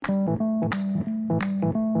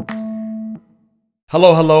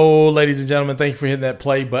Hello, hello, ladies and gentlemen. Thank you for hitting that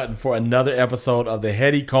play button for another episode of the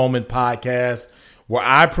Hetty Coleman Podcast, where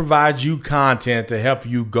I provide you content to help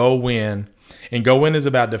you go win. And go win is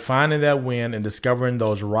about defining that win and discovering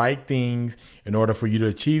those right things in order for you to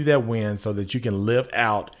achieve that win so that you can live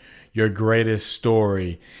out your greatest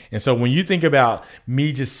story. And so when you think about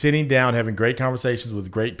me just sitting down, having great conversations with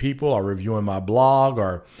great people, or reviewing my blog,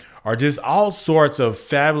 or just all sorts of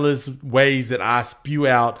fabulous ways that I spew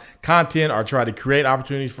out content or try to create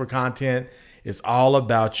opportunities for content, it's all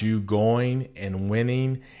about you going and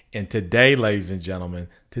winning. And today, ladies and gentlemen,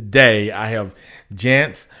 today I have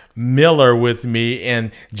Jance Miller with me.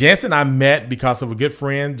 And Jance and I met because of a good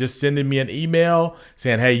friend just sending me an email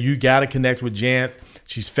saying, hey, you got to connect with Jance.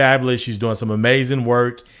 She's fabulous. She's doing some amazing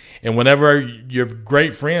work. And whenever your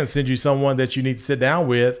great friend sends you someone that you need to sit down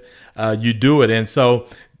with, you do it. And so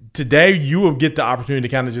today you will get the opportunity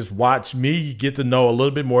to kind of just watch me get to know a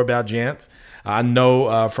little bit more about Jance. I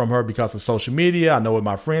know from her because of social media. I know what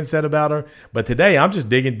my friend said about her. But today I'm just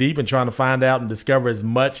digging deep and trying to find out and discover as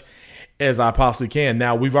much as I possibly can.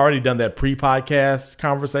 Now, we've already done that pre-podcast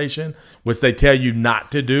conversation, which they tell you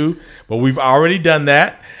not to do. But we've already done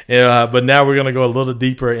that. But now we're going to go a little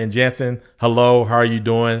deeper. And Jansen, hello. How are you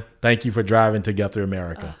doing? Thank you for driving to Guthrie,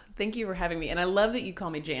 America. Thank you for having me. And I love that you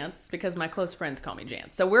call me Jance because my close friends call me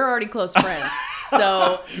Jance. So we're already close friends.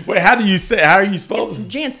 So wait, how are you supposed to?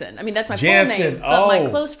 Jansen. I mean, that's my Jansen. full name. But my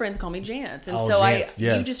close friends call me Jance. And Jance, yes.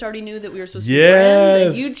 You just already knew that we were supposed to be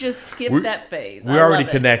friends. And you just skipped that phase. We're already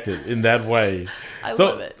connected in that way. I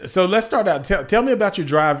love it. So let's start out. Tell me about your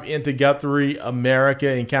drive into Guthrie, America,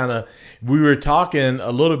 and kind of, we were talking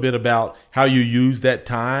a little bit about how you use that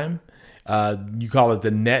time. You call it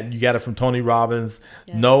the net. You got it from Tony Robbins.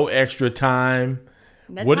 Yes. No extra time.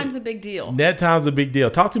 Net time's a big deal. Net time's a big deal.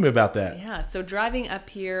 Talk to me about that. Yeah. So driving up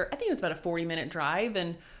here, I think it was about a 40-minute drive,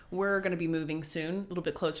 and we're going to be moving soon, a little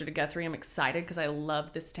bit closer to Guthrie. I'm excited because I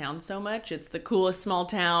love this town so much. It's the coolest small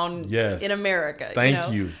town in America.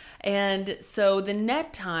 Thank you. And so the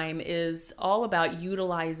net time is all about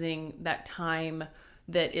utilizing that time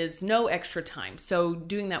that is no extra time. So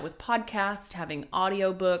doing that with podcasts, having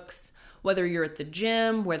audiobooks, whether you're at the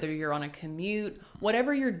gym, whether you're on a commute,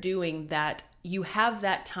 whatever you're doing that you have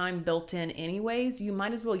that time built in anyways, you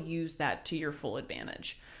might as well use that to your full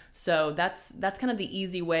advantage. So that's kind of the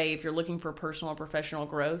easy way. If you're looking for personal or professional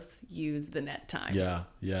growth, use the net time.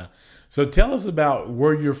 Yeah. So tell us about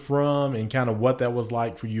where you're from and kind of what that was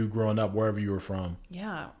like for you growing up, wherever you were from.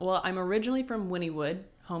 Yeah. Well, I'm originally from Wynnewood,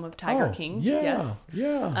 home of Tiger King. Yes.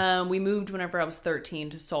 We moved whenever I was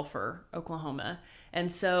 13 to Sulphur, Oklahoma. And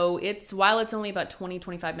so while it's only about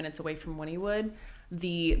 20-25 minutes away from Wynnewood,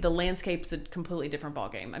 the landscape's a completely different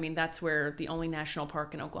ballgame. I mean, that's where the only national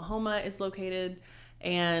park in Oklahoma is located.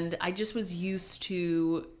 And I just was used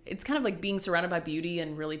to, it's kind of like being surrounded by beauty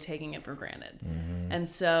and really taking it for granted. Mm-hmm. And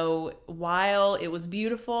so while it was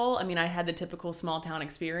beautiful, I mean, I had the typical small town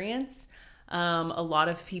experience. A lot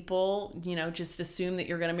of people, just assume that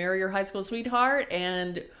you're going to marry your high school sweetheart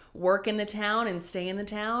and work in the town and stay in the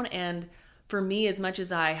town. And for me, as much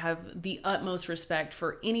as I have the utmost respect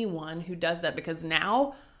for anyone who does that, because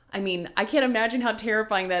now, I mean, I can't imagine how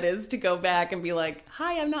terrifying that is to go back and be like,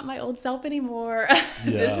 hi, I'm not my old self anymore.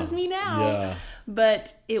 This is me now. Yeah.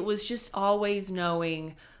 But it was just always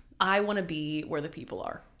knowing I want to be where the people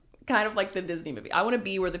are. Kind of like the Disney movie. I want to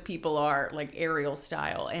be where the people are, like Ariel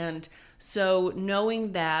style. And so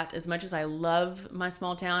knowing that, as much as I love my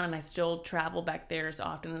small town and I still travel back there as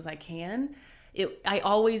often as I can, I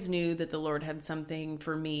always knew that the Lord had something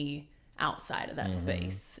for me outside of that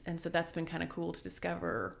space. And so that's been kind of cool to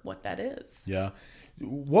discover what that is. Yeah.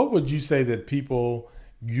 What would you say that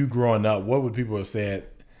you growing up, what would people have said,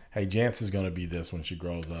 hey, Jance is going to be this when she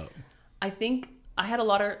grows up? I think I had a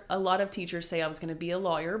lot of teachers say I was going to be a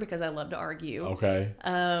lawyer because I love to argue. Okay.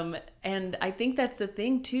 And I think that's the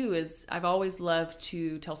thing too, is I've always loved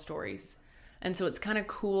to tell stories. And so it's kind of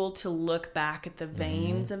cool to look back at the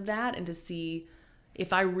veins of that and to see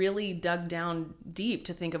if I really dug down deep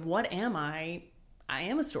to think of what am I? I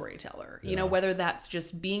am a storyteller. Yeah. Whether that's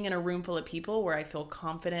just being in a room full of people where I feel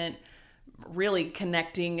confident, really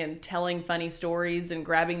connecting and telling funny stories and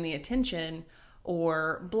grabbing the attention,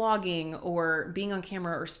 or blogging or being on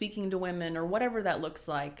camera or speaking to women or whatever that looks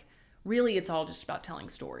like. Really, it's all just about telling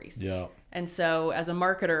stories. Yeah. And so as a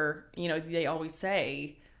marketer, they always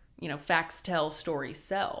say, facts tell, stories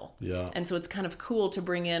sell. Yeah. And so it's kind of cool to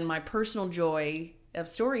bring in my personal joy of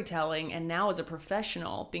storytelling, and now as a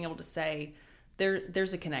professional, being able to say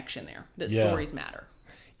there's a connection there, that stories matter.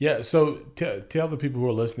 Yeah. So tell the people who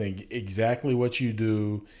are listening exactly what you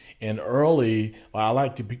do And early, I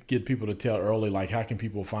like to get people to tell early, like, how can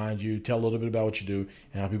people find you? Tell a little bit about what you do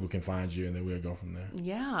and how people can find you, and then we'll go from there.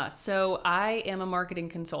 Yeah. So I am a marketing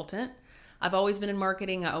consultant. I've always been in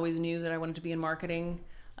marketing. I always knew that I wanted to be in marketing.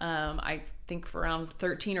 I think for around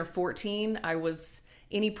 13 or 14, I was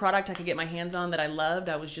any product I could get my hands on that I loved,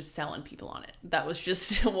 I was just selling people on it. That was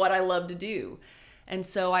just what I loved to do. And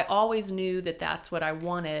so I always knew that that's what I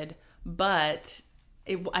wanted, but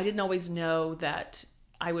I didn't always know that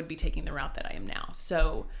I would be taking the route that I am now.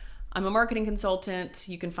 So I'm a marketing consultant.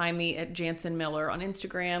 You can find me at Jansen Miller on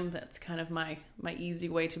Instagram. That's kind of my easy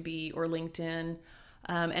way to be, or LinkedIn.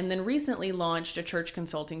 And then recently launched a church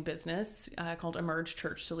consulting business called Emerge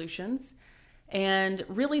Church Solutions. And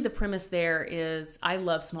really the premise there is I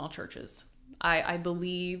love small churches. I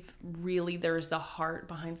believe really there's the heart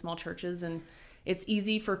behind small churches, and it's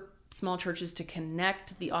easy for small churches to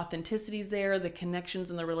connect. The authenticity's there, the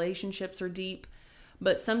connections and the relationships are deep.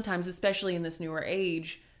 But sometimes, especially in this newer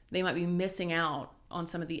age, they might be missing out on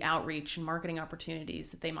some of the outreach and marketing opportunities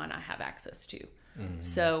that they might not have access to. Mm-hmm.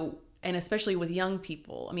 So, and especially with young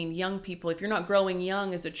people. I mean, young people, if you're not growing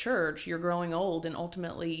young as a church, you're growing old, and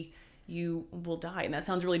ultimately you will die. And that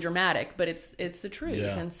sounds really dramatic, but it's the truth.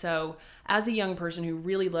 Yeah. And so as a young person who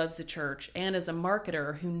really loves the church, and as a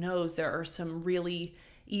marketer who knows there are some really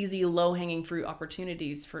easy, low-hanging fruit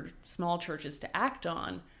opportunities for small churches to act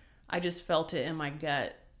on, I just felt it in my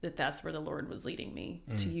gut that that's where the Lord was leading me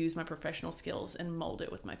to use my professional skills and mold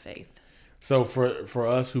it with my faith. So for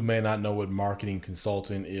us who may not know what marketing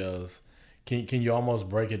consulting is, can you almost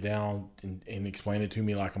break it down and explain it to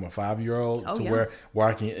me like I'm a 5-year-old where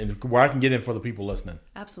I can get in for the people listening?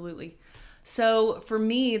 Absolutely. So for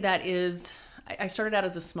me, that is, I started out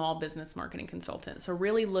as a small business marketing consultant. So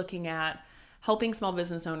really looking at helping small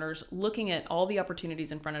business owners, looking at all the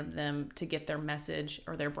opportunities in front of them to get their message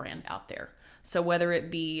or their brand out there. So whether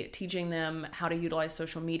it be teaching them how to utilize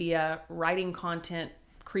social media, writing content,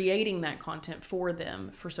 creating that content for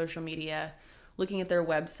them for social media, looking at their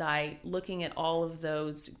website, looking at all of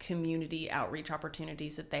those community outreach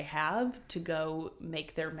opportunities that they have to go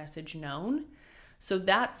make their message known. So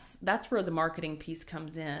that's where the marketing piece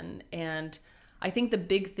comes in. And I think the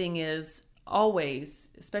big thing is always,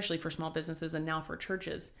 especially for small businesses and now for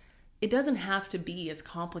churches, it doesn't have to be as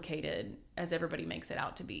complicated as everybody makes it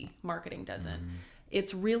out to be. Marketing doesn't. Mm-hmm.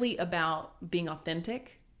 It's really about being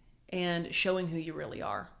authentic and showing who you really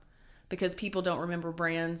are. Because people don't remember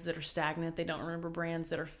brands that are stagnant. They don't remember brands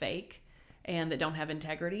that are fake and that don't have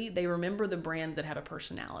integrity. They remember the brands that have a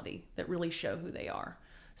personality, that really show who they are.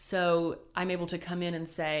 So I'm able to come in and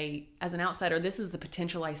say, as an outsider, this is the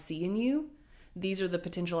potential I see in you. These are the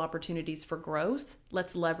potential opportunities for growth.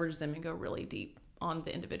 Let's leverage them and go really deep on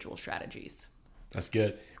the individual strategies. That's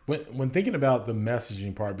good. When thinking about the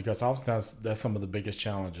messaging part, because oftentimes that's some of the biggest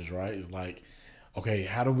challenges, right? Is like, okay,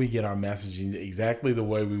 how do we get our messaging exactly the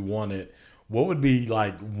way we want it? What would be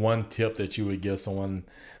like one tip that you would give someone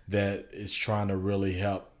that is trying to really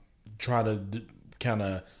try to kind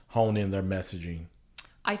of hone in their messaging?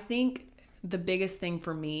 I think the biggest thing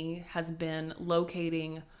for me has been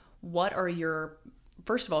locating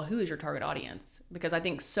first of all, who is your target audience? Because I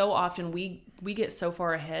think so often we get so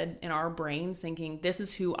far ahead in our brains thinking this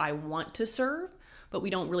is who I want to serve, but we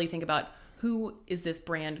don't really think about who is this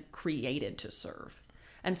brand created to serve.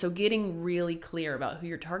 And so getting really clear about who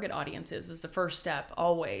your target audience is the first step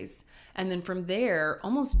always. And then from there,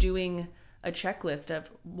 almost doing a checklist of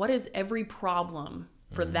what is every problem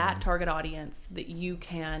for that target audience that you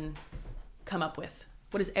can come up with.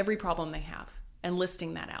 What is every problem they have? And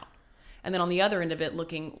listing that out. And then on the other end of it,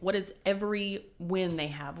 looking, what is every win they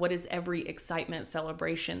have? What is every excitement,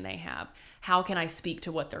 celebration they have? How can I speak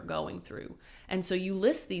to what they're going through? And so you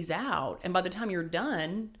list these out, and by the time you're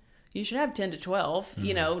done, you should have 10 to 12,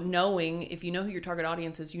 knowing if you know who your target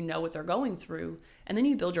audience is, you know what they're going through, and then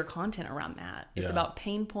you build your content around that. It's about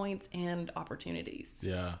pain points and opportunities.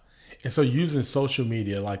 Yeah. And so using social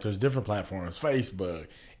media, like there's different platforms, Facebook,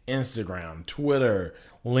 Instagram, Twitter,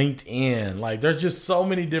 LinkedIn, like there's just so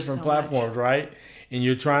many different platforms, right? And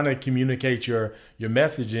you're trying to communicate your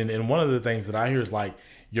messaging. And one of the things that I hear is like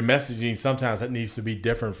your messaging sometimes that needs to be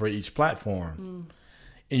different for each platform.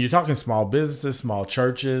 And you're talking small businesses, small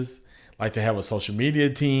churches, like to have a social media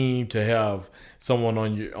team, to have someone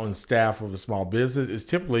on staff of a small business is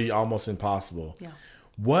typically almost impossible. Yeah.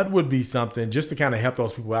 What would be something just to kind of help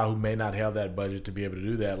those people out who may not have that budget to be able to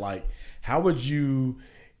do that? Like, how would you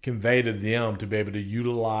convey to them to be able to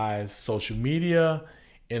utilize social media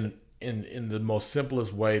in the most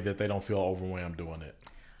simplest way that they don't feel overwhelmed doing it?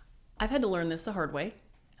 I've had to learn this the hard way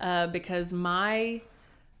because my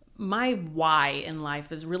my why in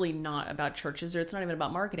life is really not about churches, or it's not even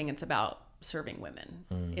about marketing. It's about serving women.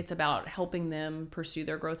 It's about helping them pursue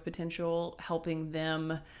their growth potential, helping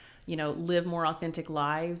them, live more authentic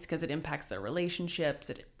lives, because it impacts their relationships,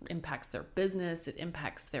 it impacts their business, it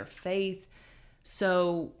impacts their faith.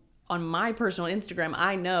 So on my personal Instagram,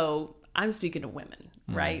 I know I'm speaking to women,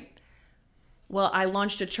 right? Well, I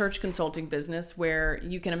launched a church consulting business where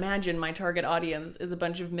you can imagine my target audience is a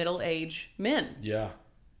bunch of middle-aged men. Yeah.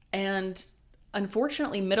 And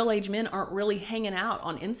unfortunately, middle-aged men aren't really hanging out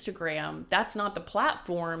on Instagram. That's not the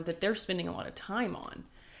platform that they're spending a lot of time on,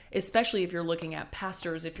 especially if you're looking at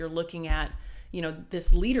pastors, if you're looking at,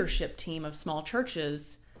 this leadership team of small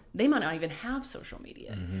churches, they might not even have social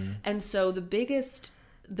media. And so the biggest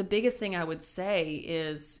thing I would say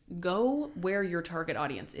is go where your target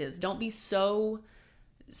audience is. Don't be so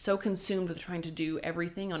consumed with trying to do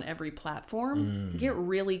everything on every platform. Get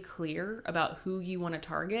really clear about who you want to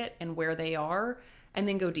target and where they are, and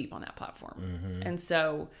then go deep on that platform. And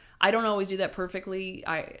so I don't always do that perfectly.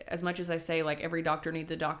 As much as I say, like, every doctor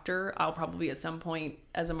needs a doctor, I'll probably at some point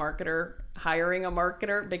as a marketer hiring a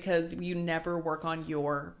marketer, because you never work on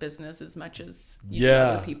your business as much as you do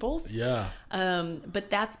other people's. Yeah. But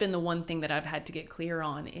that's been the one thing that I've had to get clear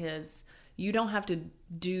on is you don't have to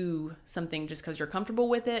do something just because you're comfortable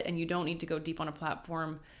with it, and you don't need to go deep on a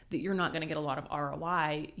platform that you're not going to get a lot of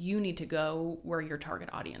ROI. You need to go where your target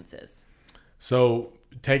audience is. So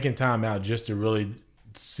taking time out just to really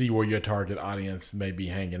see where your target audience may be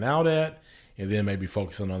hanging out at, and then maybe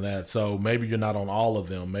focusing on that. So maybe you're not on all of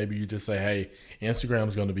them. Maybe you just say, hey, Instagram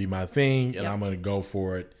is going to be my thing, and I'm going to go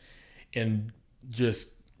for it. And just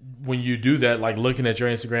when you do that, like looking at your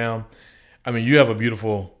Instagram, I mean, you have a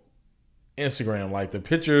beautiful Instagram. Like, the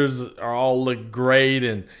pictures are all look great,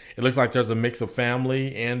 and it looks like there's a mix of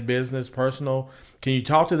family and business, personal. Can you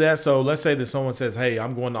talk to that? So let's say that someone says, hey,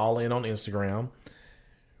 I'm going all in on Instagram.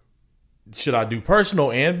 Should I do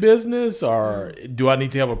personal and business, or do I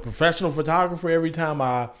need to have a professional photographer every time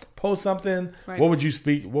I post something? Right. What would you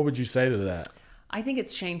say to that? I think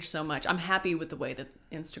it's changed so much. I'm happy with the way that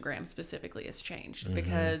Instagram specifically has changed,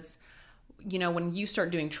 because when you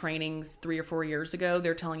start doing trainings 3 or 4 years ago,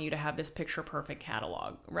 they're telling you to have this picture perfect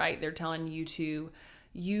catalog, right? They're telling you to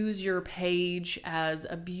use your page as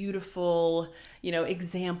a beautiful,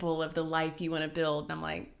 example of the life you want to build. And I'm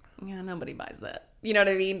like, yeah, nobody buys that. You know what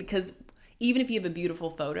I mean? Because even if you have a beautiful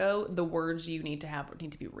photo, the words you need to have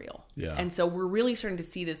need to be real. Yeah. And so we're really starting to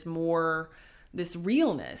see this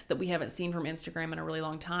realness that we haven't seen from Instagram in a really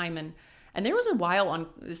long time. And there was a while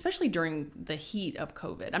especially during the heat of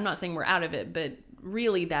COVID, I'm not saying we're out of it, but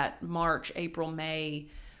really that March, April, May,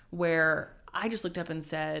 where I just looked up and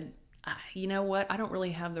said, you know what? I don't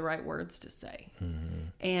really have the right words to say.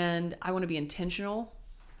 And I want to be intentional.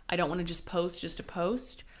 I don't want to just post just to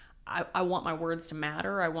post. I want my words to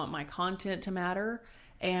matter. I want my content to matter.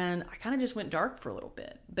 And I kind of just went dark for a little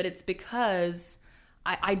bit. But it's because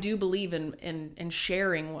I do believe in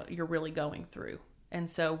sharing what you're really going through. And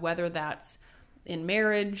so whether that's in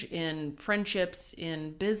marriage, in friendships,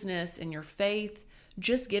 in business, in your faith,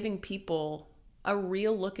 just giving people a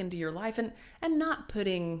real look into your life, and not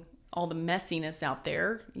putting all the messiness out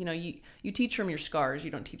there. You teach from your scars,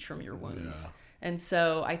 you don't teach from your wounds. Yeah. And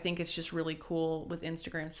so I think it's just really cool with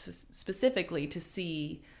Instagram specifically to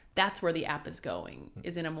see that's where the app is going,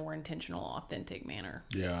 is in a more intentional, authentic manner.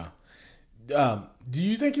 Yeah. Do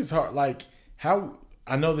you think it's hard? Like, how,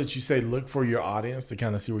 I know that you say look for your audience to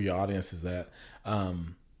kind of see where your audience is at.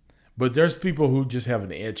 But there's people who just have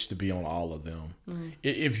an itch to be on all of them.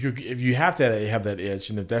 If you have to have that itch,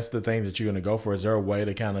 and if that's the thing that you're going to go for, is there a way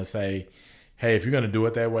to kind of say, hey, if you're going to do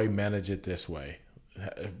it that way, manage it this way?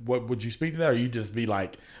 What would you speak to that, or you just be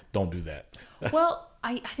like, don't do that? Well,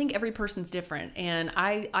 I think every person's different, and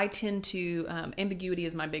I tend to ambiguity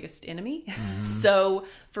is my biggest enemy. So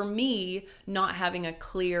for me, not having a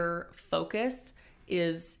clear focus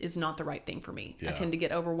is not the right thing for me. Yeah. I tend to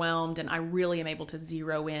get overwhelmed, and I really am able to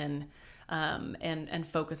zero in and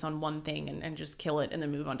focus on one thing and just kill it and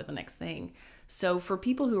then move on to the next thing. So for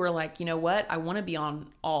people who are like, you know what, I want to be on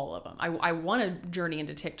all of them. I want to journey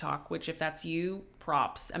into TikTok, which if that's you,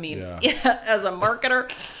 props. I mean, as a marketer,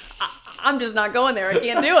 I'm just not going there. I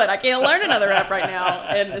can't do it. I can't learn another app right now.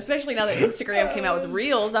 And especially now that Instagram came out with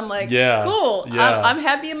Reels, I'm like, cool. Yeah. I'm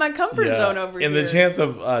happy in my comfort zone over here. And the chance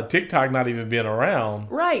of TikTok not even being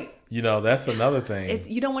around. Right. That's another thing.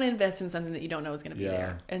 You don't want to invest in something that you don't know is going to be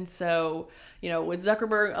there. And so, with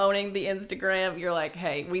Zuckerberg owning the Instagram, you're like,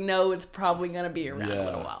 hey, we know it's probably going to be around a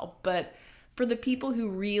little while. But for the people who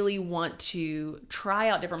really want to try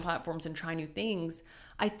out different platforms and try new things,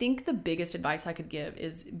 I think the biggest advice I could give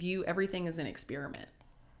is view everything as an experiment.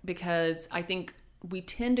 because I think we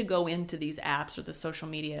tend to go into these apps or the social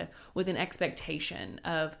media with an expectation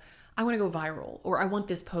of, I want to go viral, or I want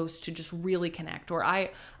this post to just really connect, or I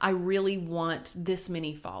really want this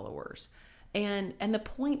many followers. And the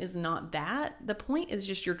point is not that. The point is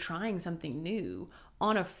just you're trying something new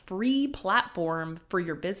on a free platform for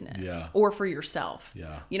your business or for yourself.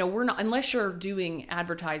 Yeah. You know, we're not, unless you're doing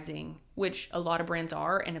advertising, which a lot of brands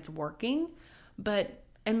are, and it's working, but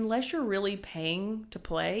unless you're really paying to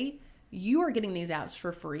play, you are getting these apps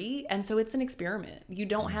for free. And so it's an experiment. You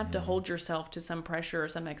don't have to hold yourself to some pressure or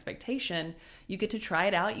some expectation. You get to try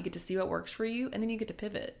it out. You get to see what works for you, and then you get to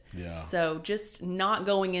pivot. Yeah. So just not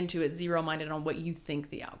going into it zero-minded on what you think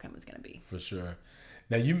the outcome is going to be. For sure.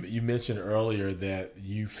 Now, you mentioned earlier that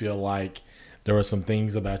you feel like there were some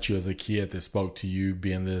things about you as a kid that spoke to you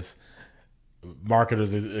being this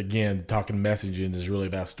marketers, again, talking messaging is really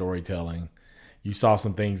about storytelling. You saw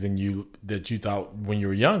some things in you that you thought when you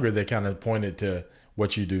were younger that kind of pointed to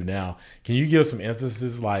what you do now. Can you give some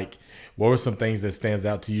instances, like what were some things that stands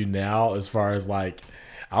out to you now as far as like,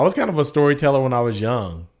 I was kind of a storyteller when I was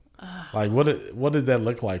young. Like what did that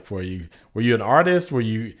look like for you? Were you an artist?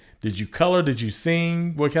 Did you color? Did you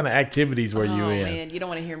sing? What kind of activities were you in? Oh man, you don't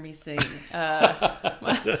want to hear me sing.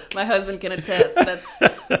 My husband can attest.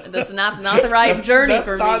 That's not the right journey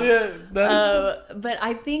for me. It. But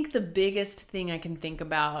I think the biggest thing I can think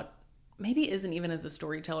about maybe isn't even as a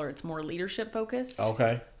storyteller. It's more leadership focused.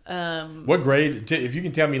 Okay. What grade? If you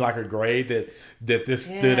can tell me like a grade that this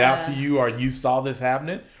stood out to you, or you saw this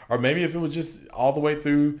happening, or maybe if it was just all the way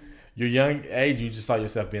through your young age, you just saw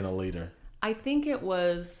yourself being a leader. I think it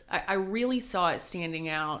was, I really saw it standing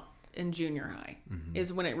out in junior high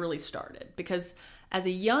is when it really started. Because as a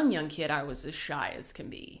young kid, I was as shy as can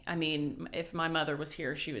be. I mean, if my mother was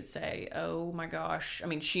here, she would say, oh my gosh. I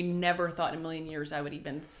mean, she never thought in a million years I would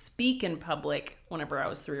even speak in public whenever I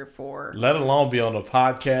was 3 or 4. Let alone be on a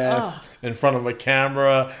podcast in front of a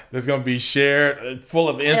camera that's going to be shared, full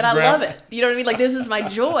of Instagram. And I love it. You know what I mean? Like, this is my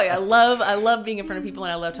joy. I love being in front of people,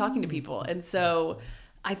 and I love talking to people. And so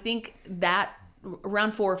I think that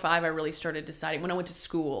around 4 or 5, I really started deciding. When I went to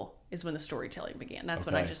school is when the storytelling began. That's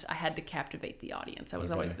when I had to captivate the audience. I was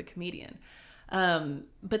always the comedian.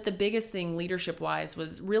 But the biggest thing leadership-wise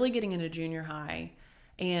was really getting into junior high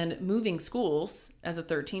and moving schools as a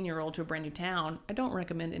 13-year-old to a brand new town. I don't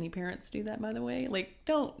recommend any parents do that, by the way. Like,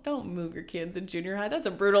 don't move your kids in junior high. That's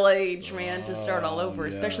a brutal age, man, to start all over,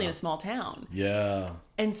 especially in a small town. Yeah.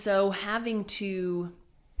 And so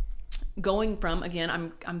going from,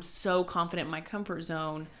 again, I'm so confident in my comfort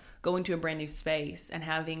zone, going to a brand new space and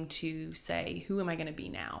having to say, who am I going to be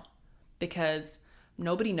now? Because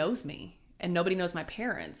nobody knows me and nobody knows my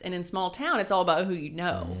parents. And in small town, it's all about who you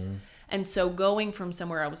know. Mm-hmm. And so going from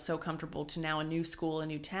somewhere I was so comfortable to now a new school, a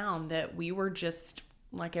new town, that we were just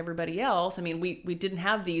like everybody else. I mean, we didn't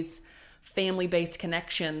have these family-based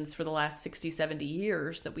connections for the last 60, 70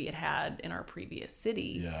 years that we had in our previous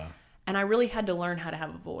city. Yeah. And I really had to learn how to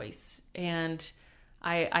have a voice. And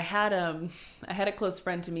I had a close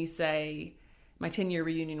friend to me say, my 10-year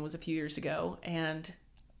reunion was a few years ago, and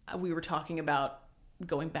we were talking about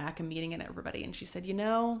going back and meeting everybody. And she said,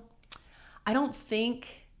 I don't think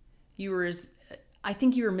I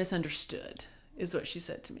think you were misunderstood, is what she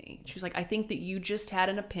said to me. She was like, I think that you just had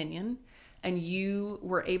an opinion and you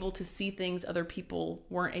were able to see things other people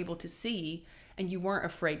weren't able to see, and you weren't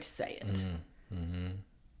afraid to say it. Mm-hmm.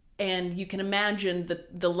 And you can imagine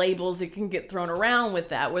the labels that can get thrown around with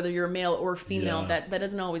that, whether you're male or female, that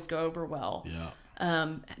doesn't always go over well.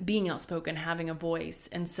 Yeah. Being outspoken, having a voice.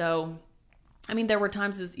 And so, I mean, there were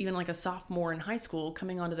times as even like a sophomore in high school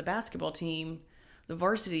coming onto the basketball team, the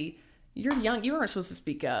varsity, you're young. You aren't supposed to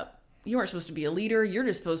speak up. You aren't supposed to be a leader. You're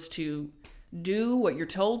just supposed to do what you're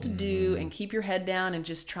told to do and keep your head down and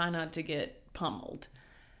just try not to get pummeled.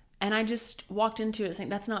 And I just walked into it saying,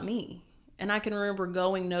 that's not me. And I can remember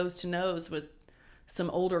going nose to nose with some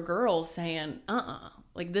older girls saying,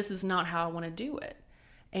 like, this is not how I want to do it.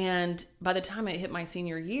 And by the time I hit my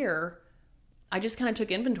senior year, I just kind of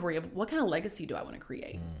took inventory of what kind of legacy do I want to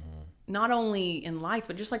create? Mm-hmm. Not only in life,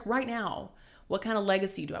 but just like right now, what kind of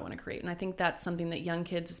legacy do I want to create? And I think that's something that young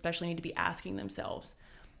kids especially need to be asking themselves,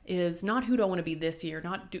 is not who do I want to be this year,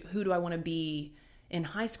 who do I want to be in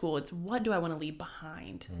high school. It's what do I want to leave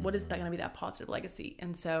behind? Mm-hmm. What is that going to be, that positive legacy?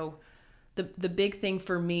 And so the big thing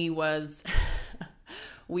for me was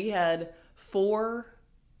we had 4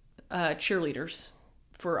 cheerleaders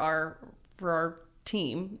for our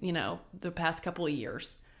team, the past couple of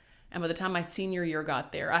years. And by the time my senior year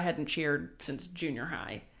got there, I hadn't cheered since junior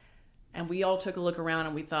high. And we all took a look around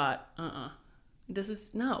and we thought, this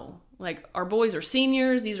is no. Like, our boys are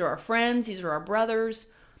seniors. These are our friends. These are our brothers.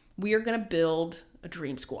 we are going to build a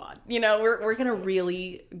dream squad. We're going to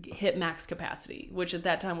really hit max capacity, which at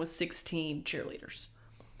that time was 16 cheerleaders.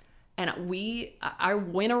 And I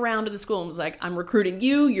went around to the school and was like, I'm recruiting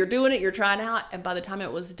you. You're doing it. You're trying out. And by the time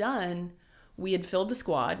it was done, we had filled the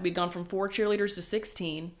squad. We'd gone from 4 cheerleaders to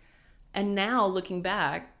 16. And now looking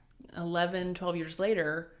back, 11, 12 years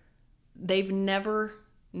later, they've never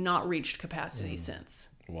not reached capacity since.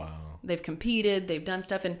 Wow. They've competed, they've done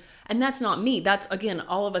stuff. And that's not me. That's, again,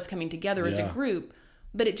 all of us coming together as a group.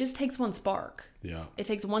 But it just takes one spark. Yeah. It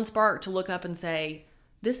takes one spark to look up and say,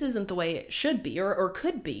 this isn't the way it should be or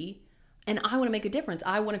could be. And I want to make a difference.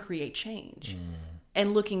 I want to create change.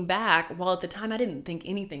 And looking back, while at the time I didn't think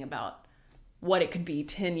anything about what it could be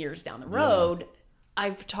 10 years down the road,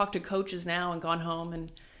 I've talked to coaches now and gone home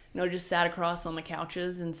and, just sat across on the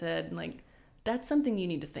couches and said, like, that's something you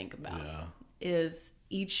need to think about. Is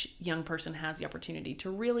each young person has the opportunity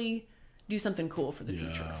to really do something cool for the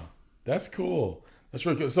future. That's cool. That's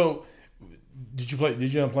really cool. So did you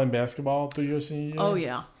end up playing basketball through your senior year? Oh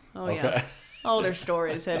yeah. Oh, there's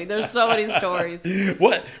stories, Hetty. There's so many stories.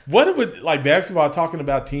 What would, like, basketball, talking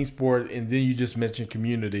about team sport, and then you just mentioned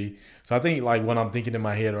community. So I think, like, what I'm thinking in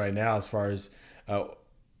my head right now as far as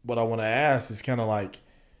what I want to ask is kind of like,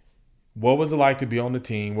 what was it like to be on the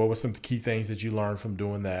team? What were some key things that you learned from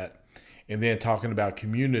doing that? And then talking about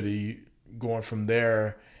community, going from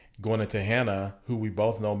there, going into Hannah, who we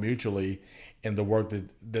both know mutually, and the work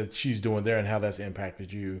that she's doing there and how that's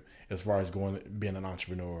impacted you as far as being an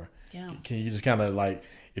entrepreneur. Yeah. Can you just kind of, like,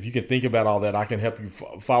 if you can think about all that, I can help you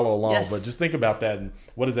follow along. Yes. But just think about that and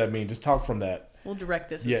what does that mean? Just talk from that. We'll direct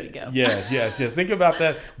this as we go. Yes. Think about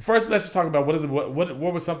that. First, let's just talk about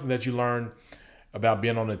what was something that you learned about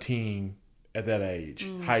being on a team at that age,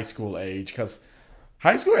 high school age, because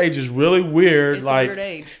high school age is really weird. It's like, a weird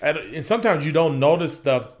age. And sometimes you don't notice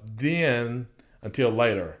stuff then until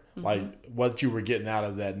later. Like what you were getting out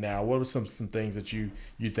of that now. What were some things that you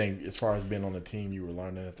think, as far as being on the team, you were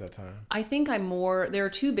learning at that time? I think there are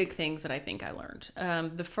 2 big things that I think I learned.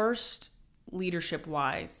 The first, leadership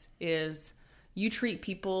wise, is you treat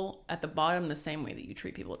people at the bottom the same way that you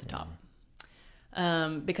treat people at the top.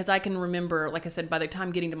 Because I can remember, like I said, by the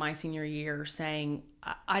time getting to my senior year, saying,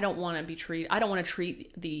 I don't want to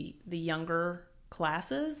treat the younger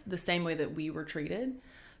classes the same way that we were treated.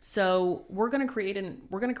 So we're going to create an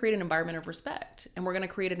environment of respect, and we're going to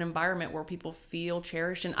create an environment where people feel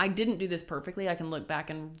cherished. And I didn't do this perfectly. I can look back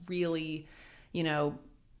and really,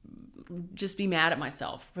 just be mad at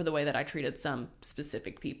myself for the way that I treated some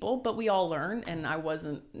specific people, but we all learn, and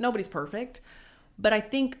nobody's perfect. But I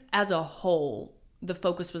think as a whole, the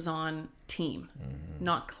focus was on team,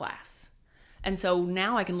 not class. And so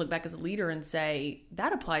now I can look back as a leader and say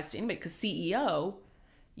that applies to anybody, because CEO,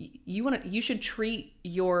 you should treat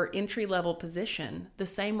your entry-level position the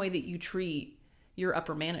same way that you treat your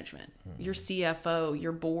upper management, your CFO,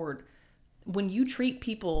 your board. When you treat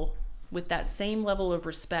people with that same level of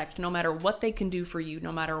respect, no matter what they can do for you,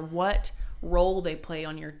 no matter what role they play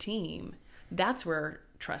on your team, that's where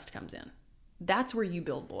trust comes in. That's where you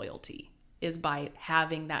build loyalty, is by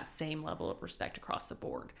having that same level of respect across the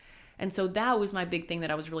board. And so that was my big thing that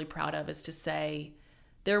I was really proud of, is to say,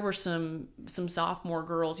 there were some sophomore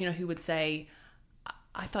girls, who would say,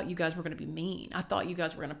 I thought you guys were going to be mean. I thought you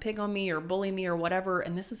guys were going to pick on me or bully me or whatever.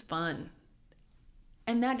 And this is fun.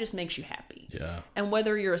 And that just makes you happy. Yeah. And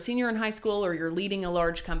whether you're a senior in high school or you're leading a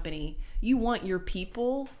large company, you want your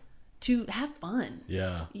people to have fun.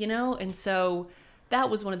 Yeah. And so that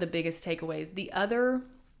was one of the biggest takeaways. The other,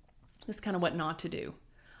 this is kind of what not to do.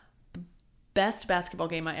 The best basketball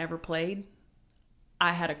game I ever played,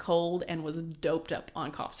 I had a cold and was doped up on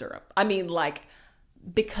cough syrup. I mean, like,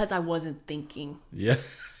 because I wasn't thinking. Yeah.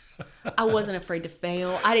 I wasn't afraid to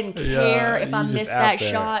fail. I didn't care if I missed that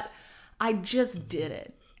shot. I just did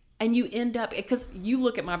it. And you end up, because you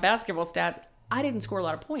look at my basketball stats, I didn't score a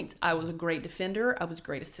lot of points. I was a great defender. I was a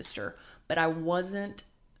great assister. But I wasn't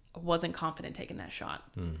confident taking that shot.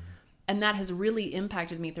 And that has really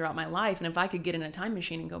impacted me throughout my life. And if I could get in a time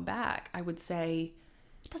machine and go back, I would say,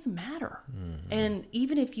 it doesn't matter. And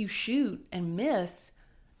even if you shoot and miss,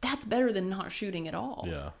 that's better than not shooting at all.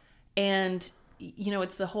 Yeah. And,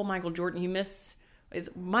 it's the whole Michael Jordan, you miss, is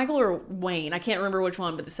Michael or Wayne? I can't remember which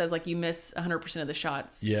one, but it says, like, you miss 100% of the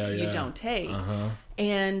shots you don't take.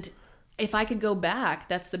 And if I could go back,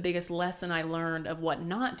 that's the biggest lesson I learned of what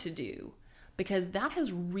not to do, because that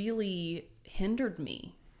has really hindered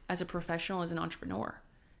me as a professional, as an entrepreneur,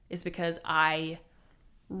 is because I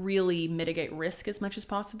really mitigate risk as much as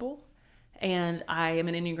possible. And I am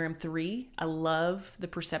an Enneagram 3. I love the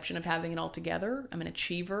perception of having it all together. I'm an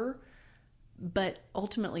achiever. But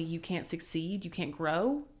ultimately, you can't succeed, you can't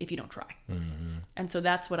grow if you don't try. And so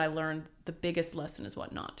that's what I learned. The biggest lesson is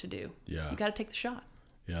what not to do. Yeah. You got to take the shot.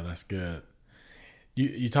 Yeah, that's good.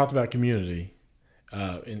 You talked about community.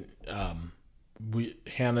 Hannah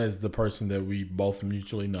is the person that we both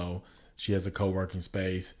mutually know. She has a co-working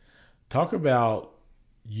space. Talk about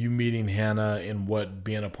you meeting Hannah and what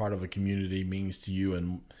being a part of a community means to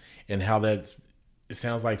you, and how it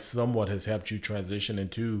sounds like somewhat has helped you transition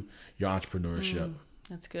into your entrepreneurship.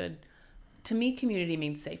 That's good. To me, community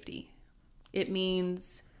means safety. It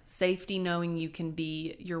means safety, knowing you can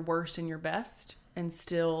be your worst and your best and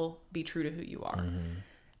still be true to who you are.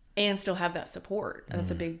 And still have that support.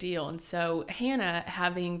 That's a big deal. And so Hannah,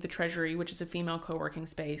 having the Treasury, which is a female co-working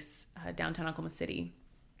space downtown Oklahoma City,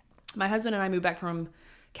 my husband and I moved back from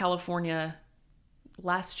California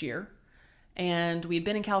last year, and we'd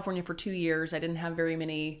been in California for 2 years. I didn't have very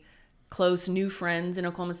many close new friends in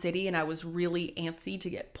Oklahoma City, and I was really antsy to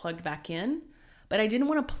get plugged back in. But I didn't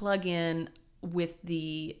want to plug in with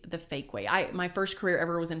the fake way. My first career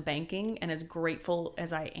ever was in banking, and as grateful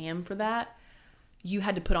as I am for that, you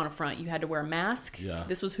had to put on a front. You had to wear a mask. Yeah.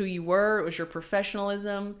 This was who you were. It was your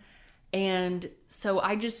professionalism. And so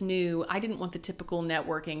I just knew I didn't want the typical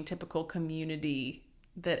networking, typical community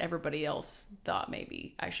that everybody else thought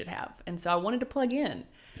maybe I should have. And so I wanted to plug in.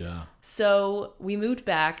 Yeah. So we moved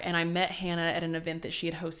back, and I met Hannah at an event that she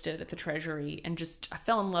had hosted at the Treasury, and just, I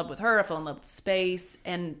fell in love with her. I fell in love with the space,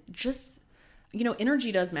 and just,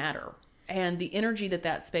 energy does matter. And the energy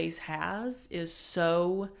that space has is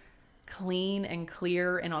so clean and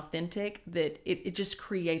clear and authentic that it just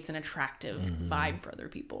creates an attractive vibe for other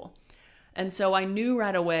people. And so I knew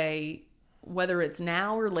right away, whether it's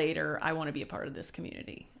now or later, I want to be a part of this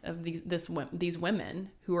community of these women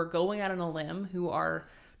who are going out on a limb, who are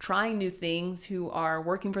trying new things, who are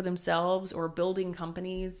working for themselves or building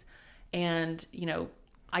companies. And,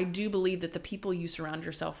 I do believe that the people you surround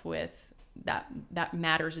yourself with, that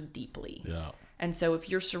matters deeply. Yeah. And so if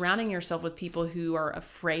you're surrounding yourself with people who are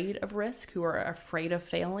afraid of risk, who are afraid of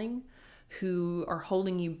failing, who are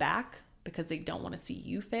holding you back because they don't want to see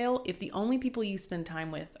you fail, if the only people you spend time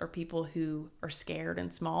with are people who are scared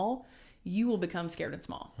and small, you will become scared and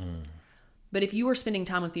small. But if you are spending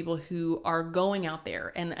time with people who are going out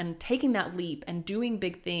there and taking that leap and doing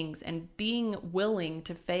big things and being willing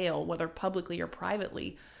to fail, whether publicly or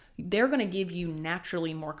privately, they're going to give you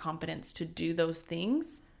naturally more confidence to do those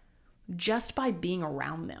things just by being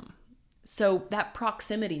around them. So that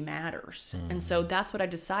proximity matters. And so that's what I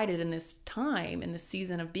decided in this time, in this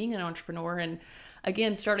season of being an entrepreneur. And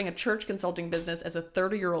again, starting a church consulting business as a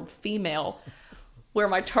 30-year-old female, where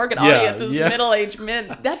my target audience is middle-aged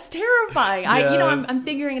men. That's terrifying. Yes. I'm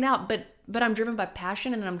figuring it out, but I'm driven by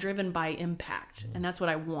passion, and I'm driven by impact. And that's what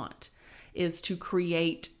I want, is to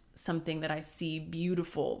create something that I see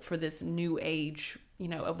beautiful for this new age,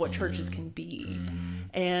 of what churches can be.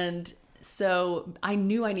 And so I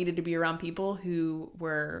knew I needed to be around people who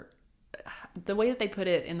were, the way that they put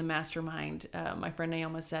it in the mastermind, my friend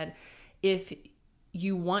Naoma said, if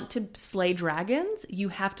you want to slay dragons, you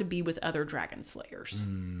have to be with other dragon slayers.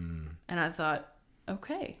 And I thought,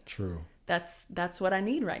 okay, true. That's what I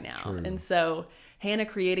need right now. True. And so Hannah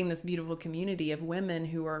creating this beautiful community of women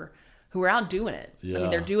who are out doing it. Yeah. I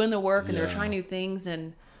mean, they're doing the work, and they're trying new things.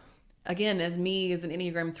 And again, as an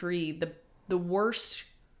Enneagram 3, the worst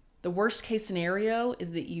case scenario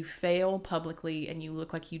is that you fail publicly and you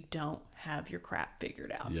look like you don't have your crap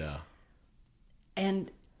figured out. Yeah. And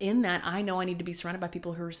in that, I know I need to be surrounded by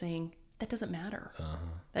people who are saying, that doesn't matter.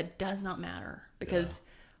 That does not matter. Because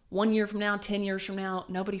 1 year from now, 10 years from now,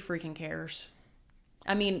 nobody freaking cares.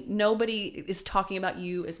 I mean, nobody is talking about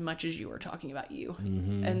you as much as you are talking about you.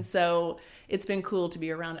 And so it's been cool to be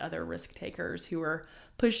around other risk takers who are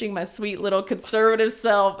pushing my sweet little conservative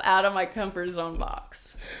self out of my comfort zone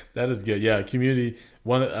box. That is good. Yeah, community.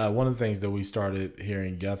 One of the things that we started here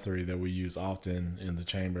in Guthrie that we use often in the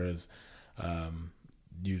chamber is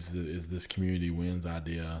this community wins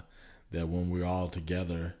idea, that when we're all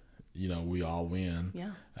together, we all win.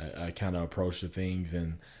 Yeah. I kind of approach the things,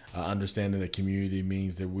 and understanding that community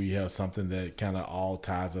means that we have something that kind of all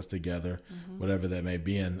ties us together, whatever that may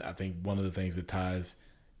be. And I think one of the things that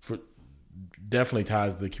definitely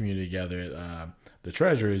ties the community together, the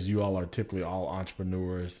Treasury, is you all are typically all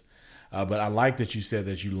entrepreneurs. But I like that you said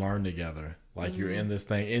that you learn together. Like you're in this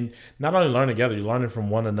thing, and not only learn together, you're learning from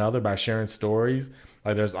one another by sharing stories.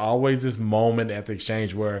 Like there's always this moment at the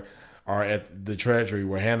exchange or at the Treasury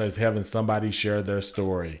where Hannah is having somebody share their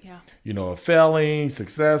story, of failing,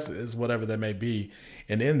 successes, whatever that may be.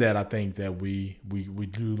 And in that, I think that we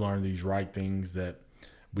do learn these right things that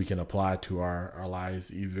we can apply to our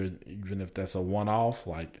lives, even if that's a one-off,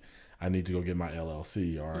 like I need to go get my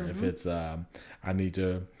LLC, or if it's I need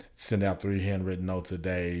to send out 3 handwritten notes a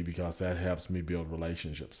day because that helps me build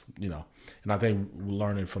relationships, and I think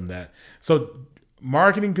learning from that. So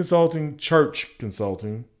marketing consulting, church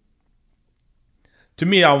consulting, to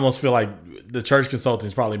me, I almost feel like the church consulting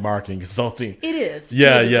is probably marketing consulting. It is.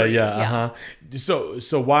 Yeah. So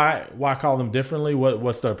why call them differently?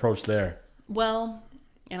 What's the approach there? Well,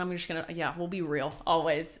 and I'm just gonna we'll be real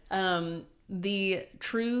always. The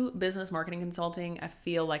true business marketing consulting, I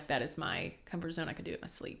feel like that is my comfort zone. I could do it in my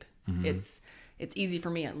sleep. Mm-hmm. It's easy for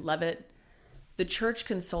me. I love it. The church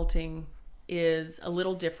consulting is a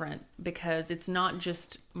little different because it's not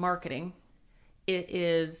just marketing. It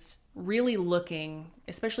is really looking,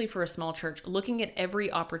 especially for a small church, looking at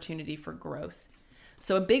every opportunity for growth.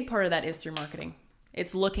 So a big part of that is through marketing.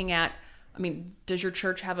 It's looking at, does your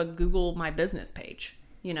church have a Google My Business page?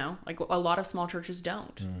 Like a lot of small churches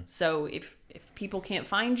don't. So if people can't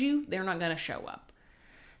find you, they're not going to show up.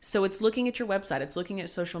 So it's looking at your website. It's looking at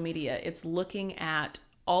social media. It's looking at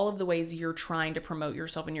all of the ways you're trying to promote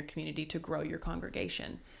yourself in your community to grow your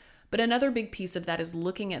congregation. But another big piece of that is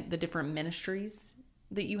looking at the different ministries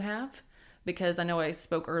that you have, because I know I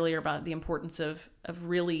spoke earlier about the importance of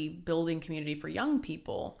really building community for young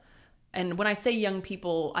people. And when I say young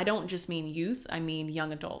people, I don't just mean youth, I mean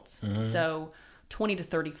young adults. Mm-hmm. So 20 to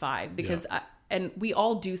 35, because and we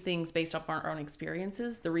all do things based off our own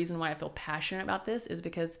experiences. The reason why I feel passionate about this is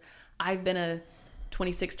because I've been a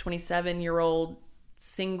 26, 27-year-old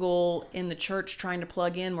single in the church trying to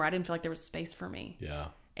plug in where I didn't feel like there was space for me. Yeah.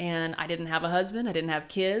 And I didn't have a husband, I didn't have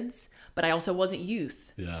kids, but I also wasn't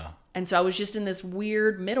youth. Yeah. And so I was just in this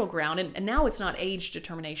weird middle ground. And now it's not age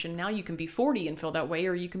determination. Now you can be 40 and feel that way,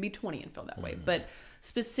 or you can be 20 and feel that way. But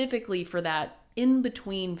specifically for that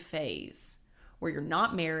in-between phase where you're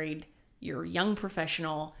not married, you're a young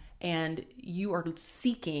professional, and you are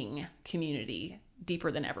seeking community deeper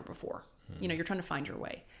than ever before. You're trying to find your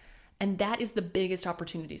way. And that is the biggest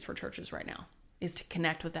opportunities for churches right now, is to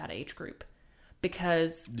connect with that age group.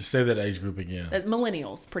 Because you say that age group again.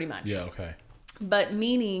 Millennials, pretty much. Yeah, okay. But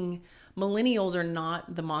meaning millennials are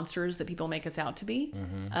not the monsters that people make us out to be.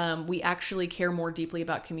 Mm-hmm. We actually care more deeply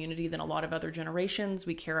about community than a lot of other generations.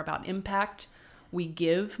 We care about impact. We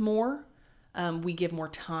give more. We give more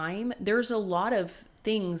time. There's a lot of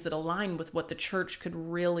things that align with what the church could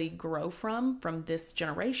really grow from this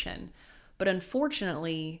generation. But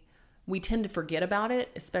unfortunately, we tend to forget about it,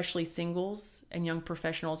 especially singles and young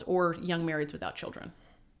professionals or young marrieds without children.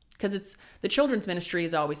 Because the children's ministry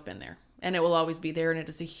has always been there, and it will always be there, and it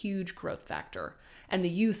is a huge growth factor. And the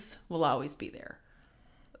youth will always be there.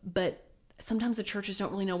 But sometimes the churches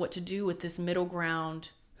don't really know what to do with this middle ground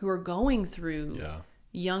who are going through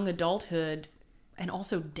young adulthood and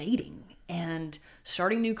also dating and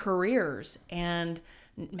starting new careers and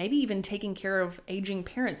maybe even taking care of aging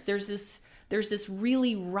parents. There's this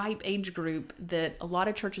really ripe age group that a lot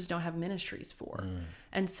of churches don't have ministries for.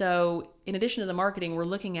 And so in addition to the marketing, we're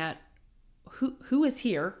looking at who is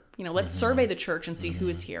here. Let's survey the church and see who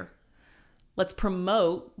is here. Let's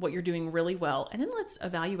promote what you're doing really well. And then let's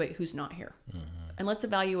evaluate who's not here. And let's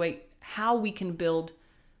evaluate how we can build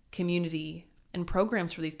community and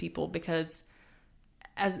programs for these people, because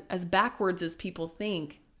as backwards as people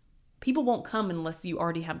think, people won't come unless you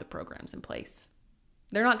already have the programs in place.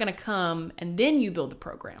 They're not going to come and then you build the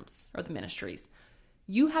programs or the ministries.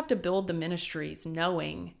 You have to build the ministries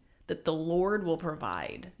knowing that the Lord will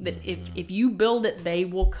provide, that if you build it, they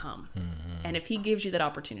will come. And if he gives you that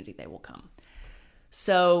opportunity, they will come.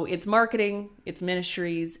 So it's marketing, it's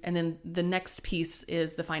ministries, and then the next piece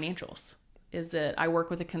is the financials, is that I work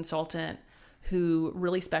with a consultant who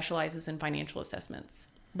really specializes in financial assessments,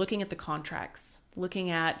 looking at the contracts,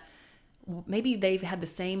 looking at maybe they've had the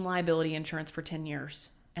same liability insurance for 10 years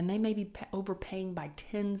and they may be overpaying by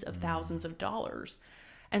tens of thousands of dollars.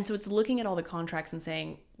 And so it's looking at all the contracts and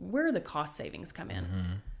saying, where are the cost savings come in?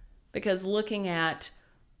 Because looking at,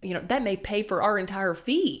 that may pay for our entire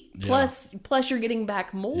fee. Plus you're getting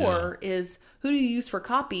back more is, who do you use for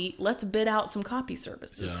copy? Let's bid out some copy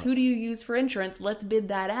services. Who do you use for insurance? Let's bid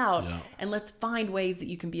that out. And let's find ways that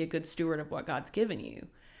you can be a good steward of what God's given you.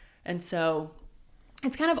 And so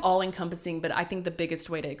it's kind of all encompassing, but I think the biggest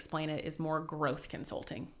way to explain it is more growth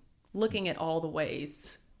consulting, looking at all the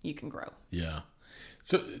ways you can grow. Yeah.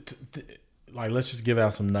 So let's just give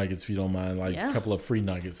out some nuggets if you don't mind, a couple of free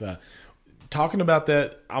nuggets. Talking about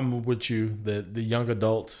that, I'm with you. The young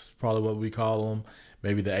adults, probably what we call them,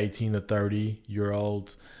 maybe the 18 to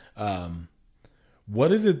 30-year-olds.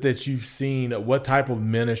 What is it that you've seen? What type of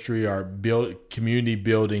ministry or community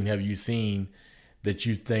building have you seen that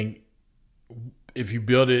you think if you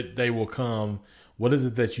build it, they will come? What is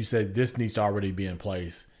it that you say this needs to already be in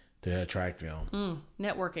place to attract them?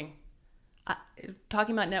 Networking.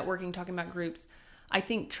 Talking about networking, talking about groups. I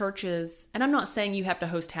think churches, and I'm not saying you have to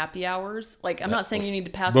host happy hours. Like, I'm not saying you need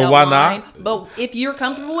to pass out why wine. not? But if you're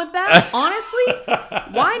comfortable with that, honestly,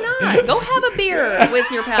 why not? Go have a beer with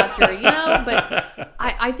your pastor, But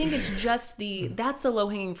I think it's just that's the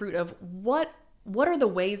low-hanging fruit of what are the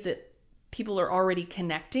ways that people are already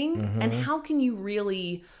connecting, and how can you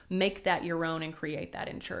really make that your own and create that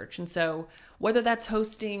in church? And so whether that's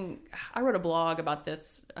hosting, I wrote a blog about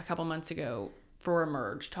this a couple months ago for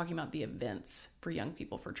Emerge, talking about the events for young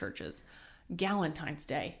people for churches. Galentine's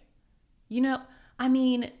Day.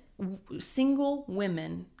 Single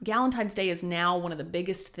women, Galentine's Day is now one of the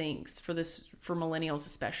biggest things for millennials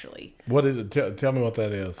especially. What is it? Tell me what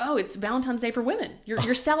that is. Oh, it's Valentine's Day for women.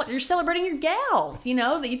 You're celebrating your gals,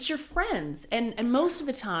 it's your friends. And most of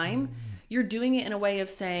the time, you're doing it in a way of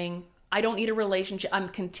saying, I don't need a relationship. I'm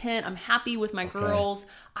content. I'm happy with my girls.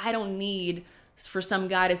 I don't need for some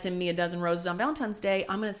guy to send me a dozen roses on Valentine's Day.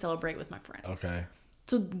 I'm going to celebrate with my friends. Okay.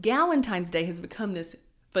 So Galentine's Day has become this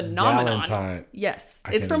phenomenon. Galentine. Yes.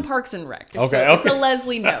 It's from Parks and Rec. It's a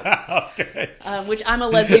Leslie Knope. Okay. Which I'm a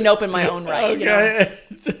Leslie Knope in my own right. Okay.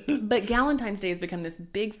 But Galentine's Day has become this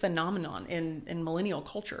big phenomenon in millennial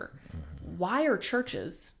culture. Why are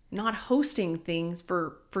churches not hosting things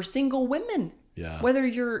for single women? Yeah. Whether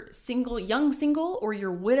you're single, young single, or you're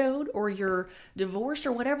widowed, or you're divorced,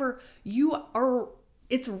 or whatever,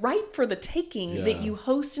 it's right for the taking that you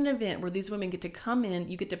host an event where these women get to come in,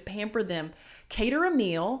 you get to pamper them, cater a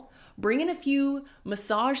meal, bring in a few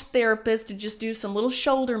massage therapists to just do some little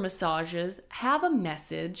shoulder massages, have a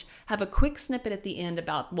message, have a quick snippet at the end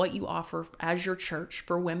about what you offer as your church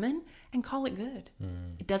for women, and call it good.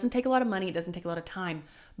 It doesn't take a lot of money. It doesn't take a lot of time.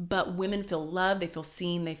 But women feel loved. They feel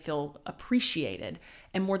seen. They feel appreciated.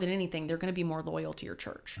 And more than anything, they're going to be more loyal to your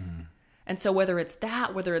church. And so whether it's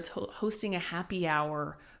hosting a happy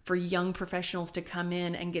hour for young professionals to come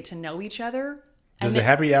in and get to know each other. Does the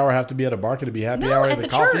happy hour have to be at a bar? Could it be happy hour at the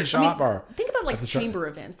coffee shop? Or think about chamber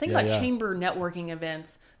events. Think about chamber networking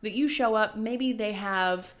events that you show up. Maybe they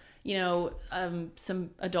have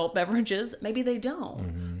some adult beverages. Maybe they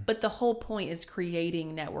don't. But the whole point is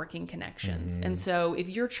creating networking connections. And so if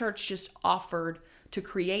your church just offered to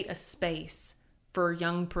create a space for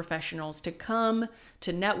young professionals to come,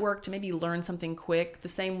 to network, to maybe learn something quick, the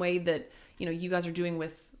same way that, you guys are doing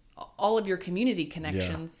with all of your community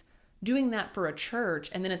connections, doing that for a church.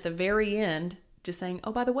 And then at the very end, just saying,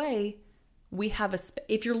 oh, by the way, we have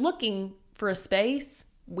if you're looking for a space,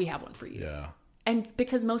 we have one for you. Yeah. And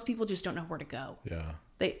because most people just don't know where to go. Yeah.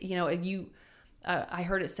 I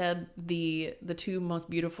heard it said the two most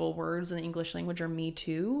beautiful words in the English language are me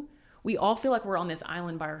too. We all feel like we're on this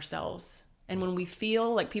island by ourselves. And when we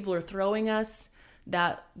feel like people are throwing us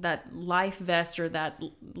that life vest or that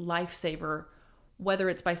lifesaver, whether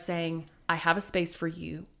it's by saying, I have a space for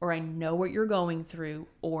you, or I know what you're going through,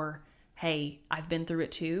 or, hey, I've been through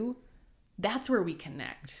it too, that's where we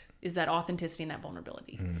connect, is that authenticity and that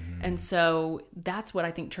vulnerability. And so that's what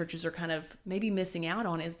I think churches are kind of maybe missing out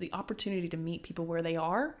on, is the opportunity to meet people where they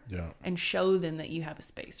are and show them that you have a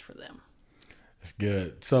space for them. That's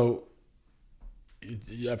good. So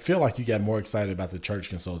I feel like you got more excited about the church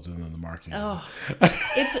consultant than the marketing. Oh,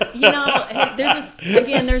 it's,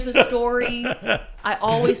 there's a story. I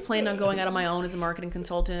always planned on going out on my own as a marketing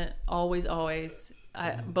consultant. Always.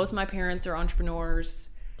 Both of my parents are entrepreneurs.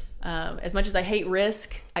 As much as I hate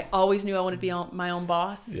risk, I always knew I wanted to be my own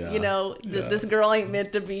boss. This girl ain't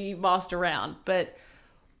meant to be bossed around. But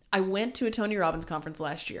I went to a Tony Robbins conference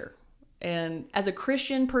last year. And as a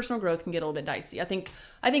Christian, personal growth can get a little bit dicey. I think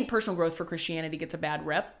personal growth for Christianity gets a bad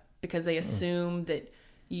rep because they assume that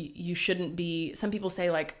you shouldn't be. Some people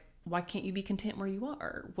say, like, why can't you be content where you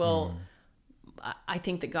are? Well, I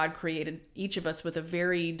think that God created each of us with a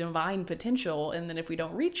very divine potential. And then if we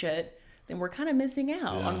don't reach it, then we're kind of missing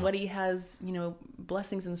out on what he has,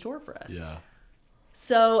 blessings in store for us. Yeah.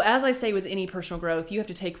 So as I say with any personal growth, you have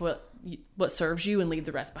to take what serves you and leave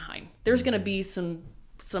the rest behind. There's going to be some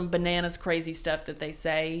bananas crazy stuff that they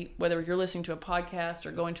say, whether you're listening to a podcast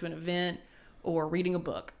or going to an event or reading a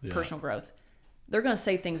book, personal growth. They're going to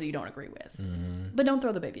say things that you don't agree with. But don't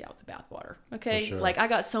throw the baby out with the bathwater. Okay? Sure. Like, I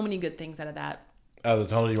got so many good things out of that. Out of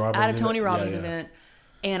the Tony Robbins event.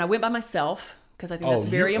 And I went by myself because I think that's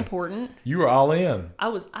very important. You were all in.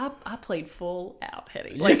 I played full out,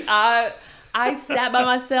 Hetty. Like, I sat by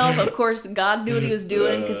myself. Of course, God knew what he was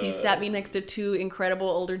doing because he sat me next to two incredible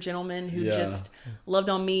older gentlemen who just loved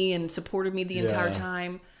on me and supported me the entire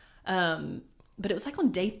time. But it was like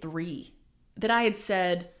on day 3 that I had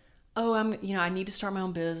said, oh, I need to start my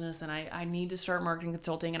own business, and I need to start marketing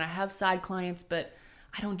consulting, and I have side clients, but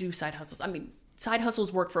I don't do side hustles. I mean, side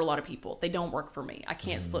hustles work for a lot of people. They don't work for me. I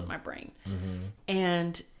can't split my brain.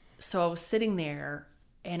 And so I was sitting there,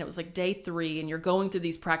 and it was like day 3, and you're going through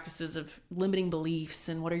these practices of limiting beliefs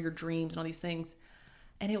and what are your dreams and all these things.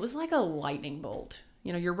 And it was like a lightning bolt.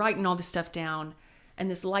 You're writing all this stuff down, and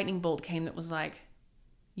this lightning bolt came that was like,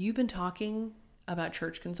 you've been talking about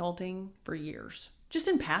church consulting for years, just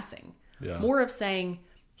in passing. Yeah. More of saying,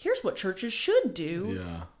 here's what churches should do.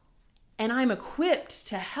 Yeah. And I'm equipped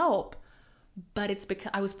to help, but it's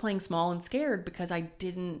because I was playing small and scared because I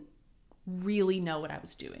didn't really know what I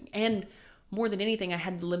was doing. And more than anything, I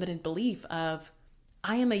had limited belief of,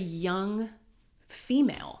 I am a young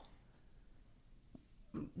female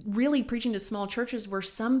really preaching to small churches where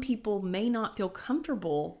some people may not feel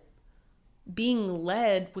comfortable being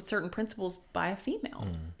led with certain principles by a female,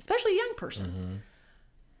 especially a young person.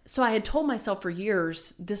 So I had told myself for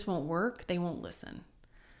years, this won't work. They won't listen.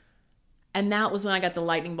 And that was when I got the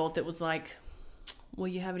lightning bolt that was like, well,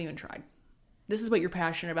 you haven't even tried. This is what you're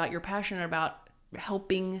passionate about. You're passionate about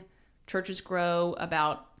helping churches grow,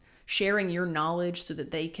 about sharing your knowledge so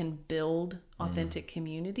that they can build authentic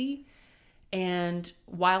community. And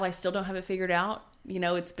while I still don't have it figured out,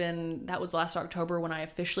 that was last October when I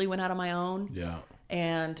officially went out on my own. Yeah.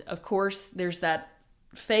 And of course, there's that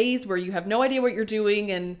phase where you have no idea what you're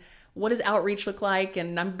doing and what does outreach look like,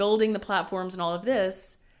 and I'm building the platforms and all of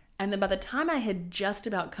this. And then by the time I had just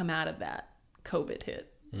about come out of that, COVID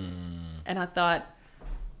hit. And I thought,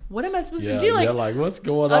 what am I supposed to do? Like what's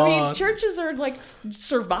going on? I mean, churches are like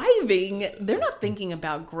surviving. They're not thinking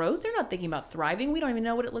about growth. They're not thinking about thriving. We don't even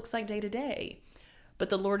know what it looks like day to day. But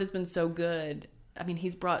the Lord has been so good. I mean,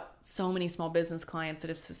 he's brought so many small business clients that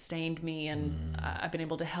have sustained me, and I've been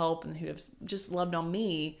able to help, and who have just loved on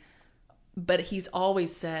me. But he's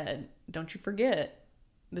always said, don't you forget,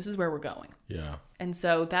 this is where we're going. Yeah. And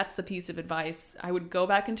so that's the piece of advice I would go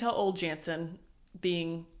back and tell old Jansen,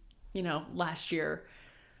 being, last year.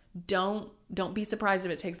 Don't be surprised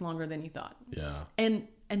if it takes longer than you thought. Yeah. And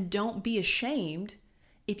don't be ashamed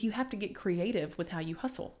if you have to get creative with how you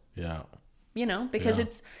hustle. Yeah.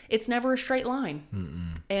 Because it's never a straight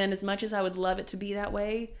line. And as much as I would love it to be that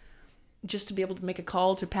way, just to be able to make a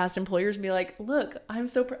call to past employers and be like, look, I'm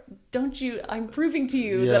I'm proving to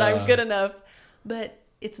you that I'm good enough. But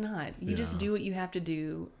it's not. You just do what you have to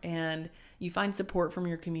do, and you find support from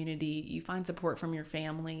your community, you find support from your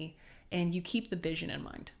family, and you keep the vision in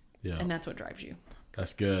mind. Yeah. And that's what drives you.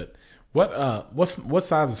 That's good. What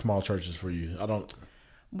size of small churches for you?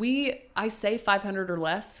 I say 500 or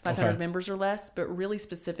less, 500 members or less, but really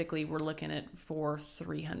specifically we're looking at for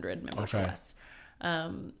 300 members or less.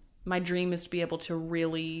 My dream is to be able to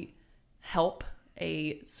really help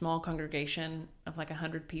a small congregation of like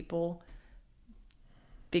 100 people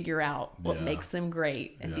figure out what makes them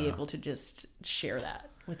great and be able to just share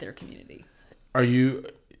that with their community.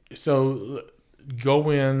 Go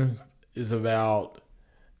In is about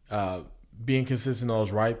being consistent on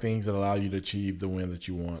those right things that allow you to achieve the win that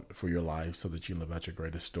you want for your life, so that you live out your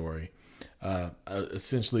greatest story.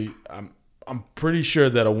 Essentially, I'm pretty sure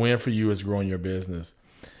that a win for you is growing your business.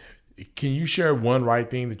 Can you share one right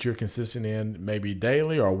thing that you're consistent in, maybe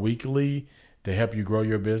daily or weekly, to help you grow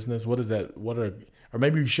your business? What is that? Or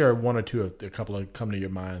maybe you share one or two, a couple of come to your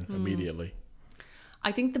mind immediately.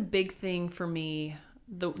 I think the big thing for me,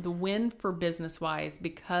 the win for business wise,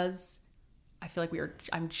 because I feel like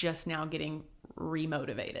I'm just now getting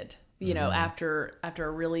remotivated, after a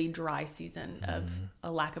really dry season of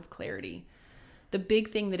a lack of clarity. The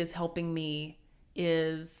big thing that is helping me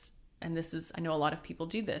is, and this is, I know a lot of people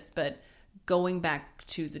do this, but going back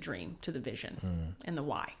to the dream, to the vision and the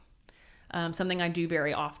why. Something I do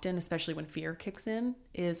very often, especially when fear kicks in,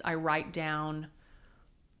 is I write down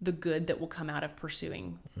the good that will come out of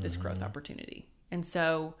pursuing this growth opportunity. And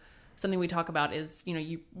so something we talk about is,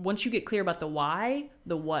 once you get clear about the why,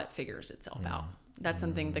 the what figures itself out. That's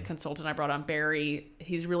something the consultant I brought on, Barry,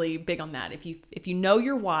 he's really big on that. If you know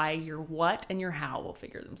your why, your what and your how will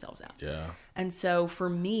figure themselves out. Yeah. And so for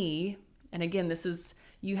me, and again, this is,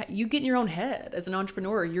 you get in your own head as an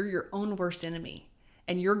entrepreneur, you're your own worst enemy.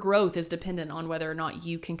 And your growth is dependent on whether or not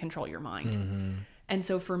you can control your mind. And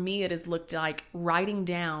so for me, it has looked like writing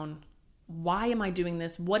down, why am I doing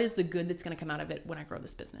this? What is the good that's going to come out of it when I grow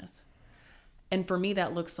this business? And for me,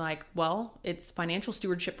 that looks like, well, it's financial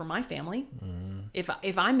stewardship for my family.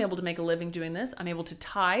 If I'm able to make a living doing this, I'm able to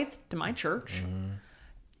tithe to my church.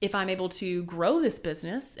 If I'm able to grow this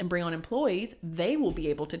business and bring on employees, they will be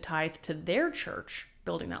able to tithe to their church,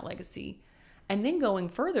 building that legacy. And then going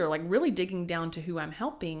further, like really digging down to who I'm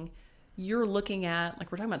helping, you're looking at,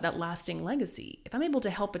 like we're talking about, that lasting legacy. If I'm able to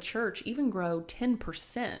help a church even grow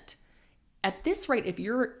 10%, at this rate, if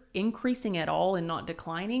you're increasing at all and not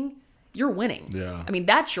declining, you're winning. Yeah. I mean,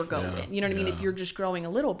 that's your goal. Yeah. You know what I mean? Yeah. If you're just growing a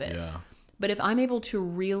little bit. Yeah. But if I'm able to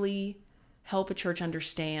really help a church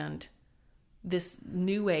understand this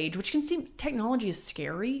new age, which can seem, technology is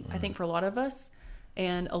scary, I think, for a lot of us,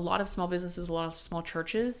 and a lot of small businesses, a lot of small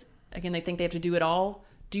churches, again, they think they have to do it all.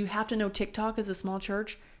 Do you have to know TikTok as a small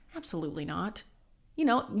church? Absolutely not. You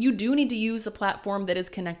know, you do need to use a platform that is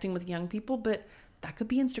connecting with young people, but that could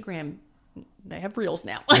be Instagram. They have Reels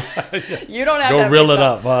now. You don't have to have reel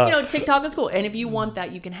TikTok. it up. You know, TikTok is cool. And if you want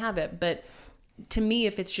that, you can have it. But to me,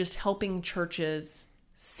 if it's just helping churches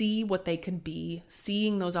see what they could be,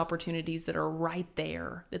 seeing those opportunities that are right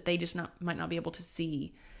there that they just might not be able to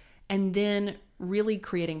see, and then really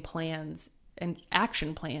creating plans and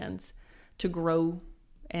action plans to grow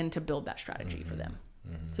and to build that strategy for them,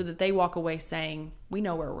 so that they walk away saying, we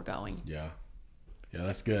know where we're going. Yeah,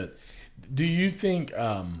 that's good. Do you think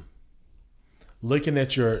looking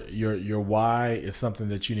at your why is something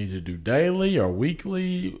that you need to do daily or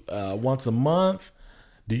weekly, once a month?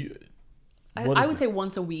 I would say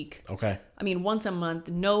once a week. Okay. I mean, once a month,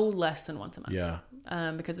 no less than once a month. Yeah.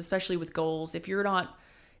 Because especially with goals,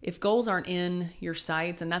 if goals aren't in your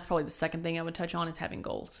sights, and that's probably the second thing I would touch on, is having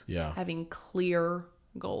goals. Yeah. Having clear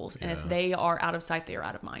goals. Yeah. And if they are out of sight, they are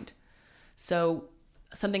out of mind. So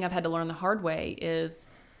something I've had to learn the hard way is,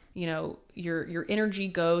 you know, your energy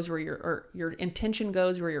goes where your intention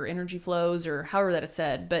goes where your energy flows, or however that is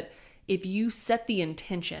said. But if you set the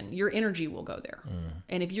intention, your energy will go there.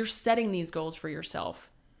 And if you're setting these goals for yourself,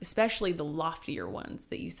 especially the loftier ones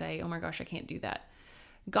that you say, oh my gosh, I can't do that.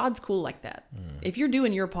 God's cool like that. If you're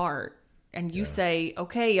doing your part and you say,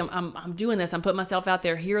 okay, I'm doing this, I'm putting myself out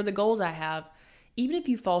there, here are the goals I have. Even if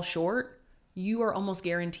you fall short, you are almost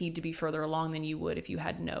guaranteed to be further along than you would if you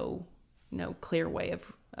had no clear way of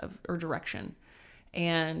or direction.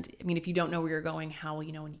 And I mean, if you don't know where you're going, how will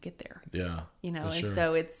you know when you get there? Yeah. You know, and sure.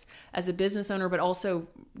 so it's, as a business owner, but also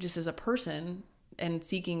just as a person and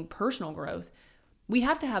seeking personal growth, we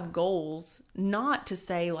have to have goals, not to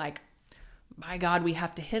say like, my God, we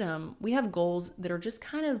have to hit them. We have goals that are just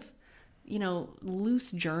kind of, you know,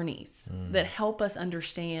 loose journeys that help us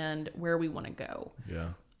understand where we want to go. Yeah.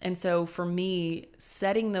 And so for me,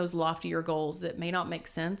 setting those loftier goals that may not make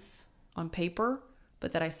sense on paper,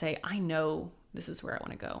 but that I say, I know this is where I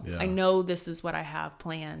want to go. Yeah. I know this is what I have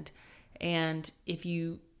planned. And if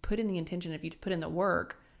you put in the intention, if you put in the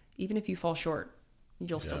work, even if you fall short,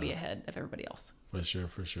 you'll still be ahead of everybody else. For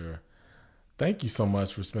sure. Thank you so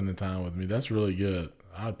much for spending time with me. That's really good.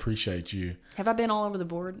 I appreciate you. Have I been all over the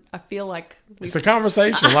board? I feel like it's a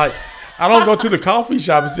conversation. Like, I don't go to the coffee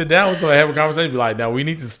shop and sit down with somebody, have a conversation, be like, no, we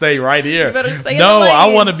need to stay right here. You better stay no, in the I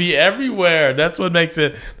lanes. want to be everywhere. That's what makes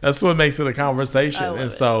it a conversation. And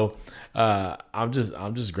it. so I'm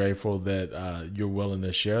just grateful that you're willing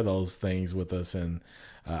to share those things with us. And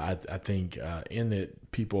I think in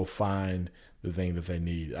it, people find the thing that they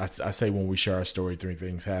need. I say when we share our story, three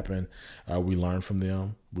things happen. We learn from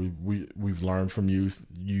them. We've learned from you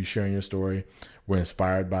sharing your story. We're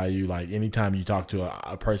inspired by you. Like, anytime you talk to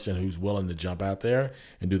a person who's willing to jump out there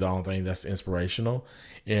and do the own thing, that's inspirational.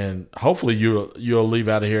 And hopefully you'll leave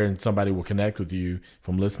out of here and somebody will connect with you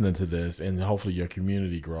from listening to this, and hopefully your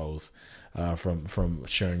community grows from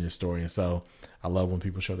sharing your story. And so I love when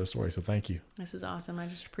people share their story. So thank you. This is awesome. I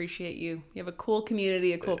just appreciate you. You have a cool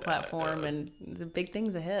community, a cool platform, and the big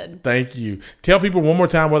things ahead. Thank you. Tell people one more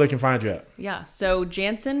time where they can find you at. Yeah. So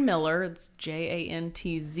Jantzen Miller, it's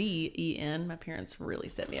Jantzen. My parents really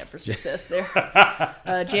set me up for success there.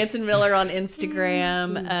 Jantzen Miller on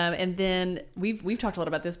Instagram. And then we've talked a lot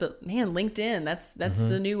about this, but man, LinkedIn, that's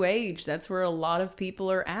the new age. That's where a lot of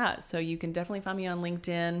people are at. So you can definitely find me on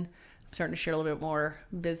LinkedIn. Starting to share a little bit more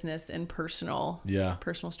business and personal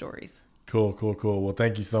stories. Cool. Well,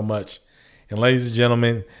 thank you so much. And ladies and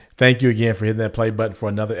gentlemen, thank you again for hitting that play button for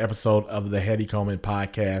another episode of the Hetty Coleman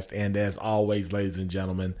Podcast. And as always, ladies and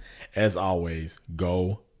gentlemen,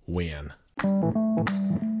 go win.